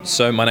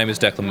So my name is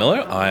Declan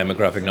Miller. I'm a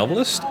graphic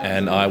novelist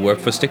and I work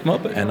for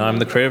Stickmob and I'm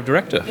the creative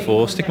director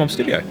for Stickmob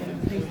Studio.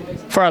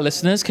 For our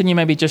listeners, can you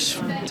maybe just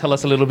tell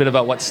us a little bit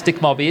about what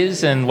Stickmob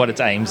is and what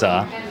its aims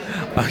are?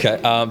 Okay,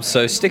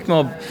 so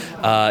Stickmob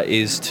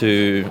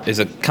is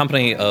a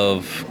company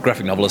of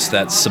graphic novelists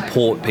that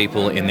support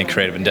people in their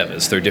creative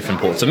endeavours through different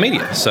parts of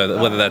media. So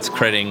that whether that's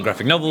creating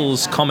graphic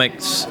novels,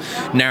 comics,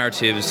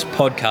 narratives,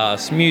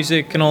 podcasts,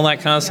 music, and all that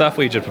kind of stuff,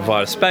 we just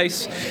provide a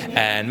space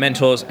and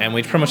mentors, and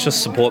we pretty much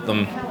just support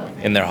them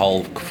in their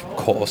whole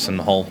course and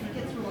the whole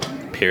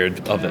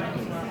period of it.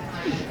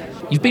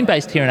 You've been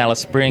based here in Alice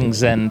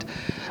Springs, and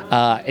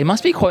it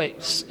must be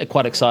quite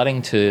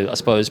exciting to, I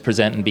suppose,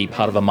 present and be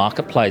part of a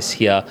marketplace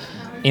here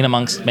in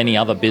amongst many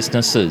other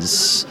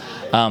businesses.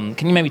 Can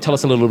you maybe tell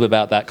us a little bit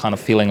about that kind of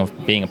feeling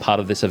of being a part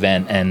of this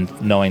event and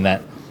knowing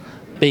that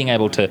being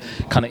able to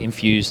kind of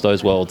infuse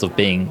those worlds of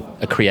being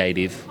a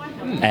creative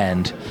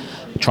and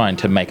trying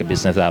to make a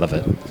business out of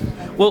it?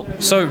 Well,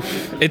 so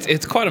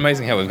it's quite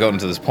amazing how we've gotten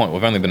to this point.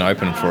 We've only been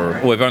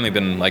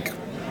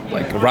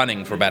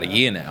running for about a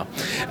year now,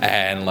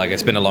 and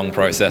it's been a long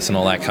process and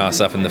all that kind of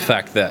stuff, and the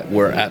fact that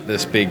we're at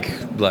this big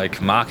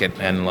market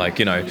and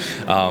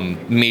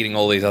meeting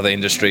all these other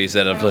industries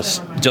that have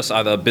just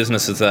either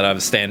businesses that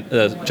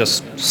have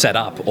just set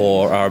up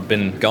or are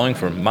been going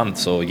for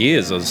months or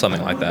years or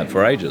something like that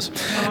for ages,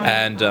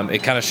 and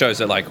it kind of shows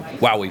that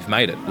wow, we've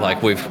made it,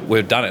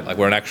 we've done it,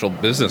 we're an actual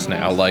business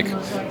now,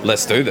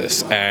 let's do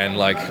this, and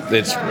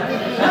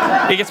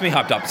it gets me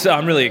hyped up. So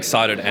I'm really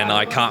excited and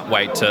I can't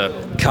wait to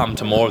come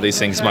to more of these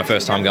things. It's my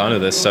first time going to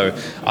this, so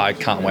I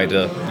can't wait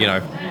to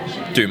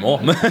do more.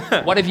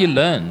 What have you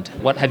learned?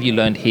 What have you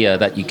learned here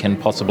that you can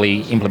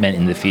possibly implement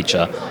in the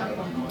future?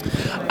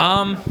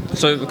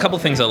 So a couple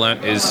of things I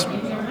learned is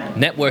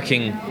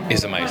networking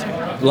is amazing.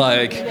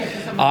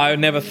 I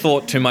never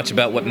thought too much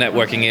about what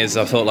networking is.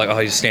 I thought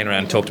you just stand around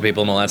and talk to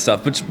people and all that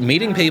stuff. But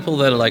meeting people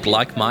that are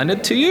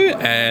like-minded to you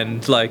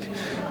and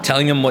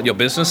telling them what your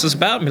business is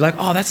about and be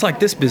oh, that's like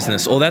this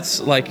business, or that's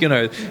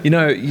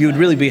you'd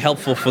really be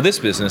helpful for this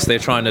business. They're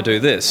trying to do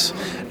this,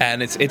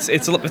 and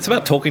it's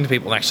about talking to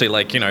people and actually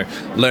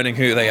learning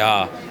who they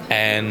are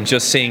and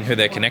just seeing who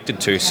they're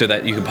connected to, so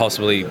that you can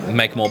possibly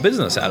make more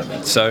business out of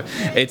it. So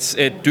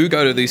do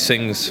go to these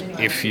things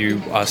if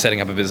you are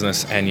setting up a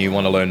business and you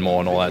want to learn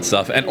more and all that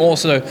stuff. And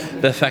also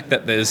the fact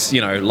that there's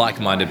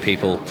like-minded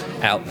people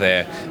out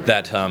there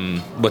that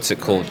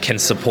can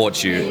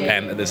support you,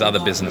 and there's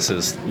other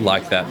businesses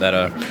like that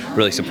are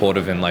really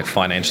supportive in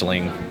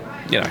financially,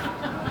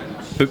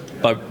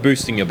 by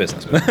boosting your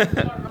business.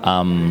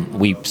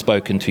 We've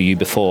spoken to you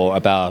before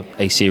about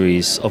a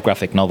series of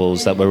graphic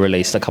novels that were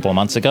released a couple of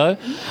months ago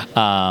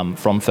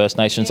from First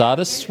Nations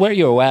artists. Where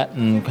you're at,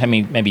 and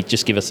maybe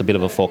just give us a bit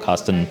of a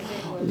forecast and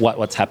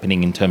what's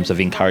happening in terms of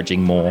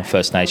encouraging more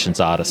First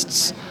Nations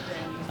artists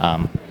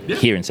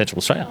here in Central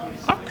Australia.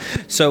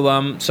 So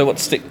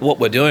what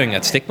we're doing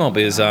at Stickmob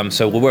is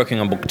so we're working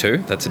on book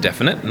 2. That's a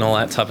definite, and all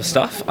that type of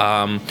stuff.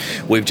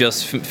 We've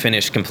just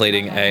finished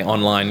completing a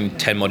online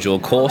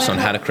 10-module course on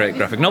how to create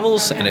graphic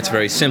novels, and it's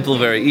very simple,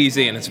 very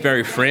easy, and it's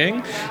very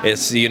freeing.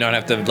 You don't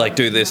have to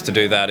do this to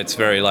do that. It's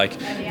very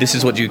this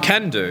is what you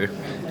can do,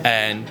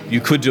 and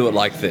you could do it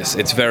like this.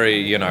 It's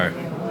very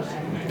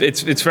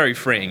It's very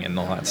freeing and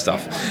all that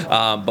stuff.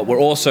 But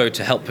we're also,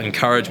 to help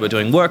encourage, we're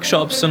doing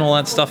workshops and all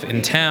that stuff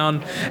in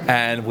town,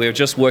 and we're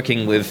just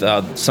working with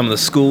some of the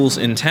schools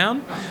in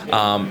town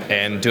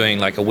and doing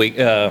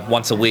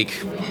once a week,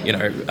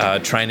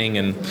 training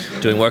and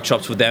doing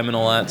workshops with them and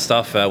all that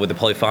stuff with the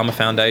Polypharma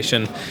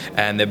Foundation,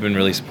 and they've been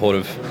really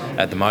supportive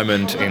at the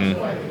moment in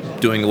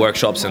doing the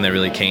workshops, and they're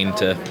really keen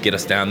to get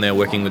us down there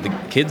working with the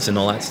kids and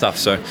all that stuff.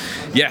 So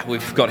yeah,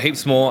 we've got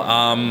heaps more.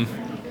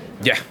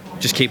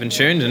 Just keep in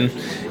tune and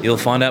you'll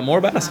find out more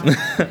about us.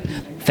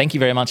 Thank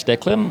you very much,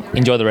 Declan.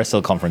 Enjoy the rest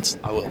of the conference.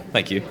 I will.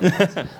 Thank you.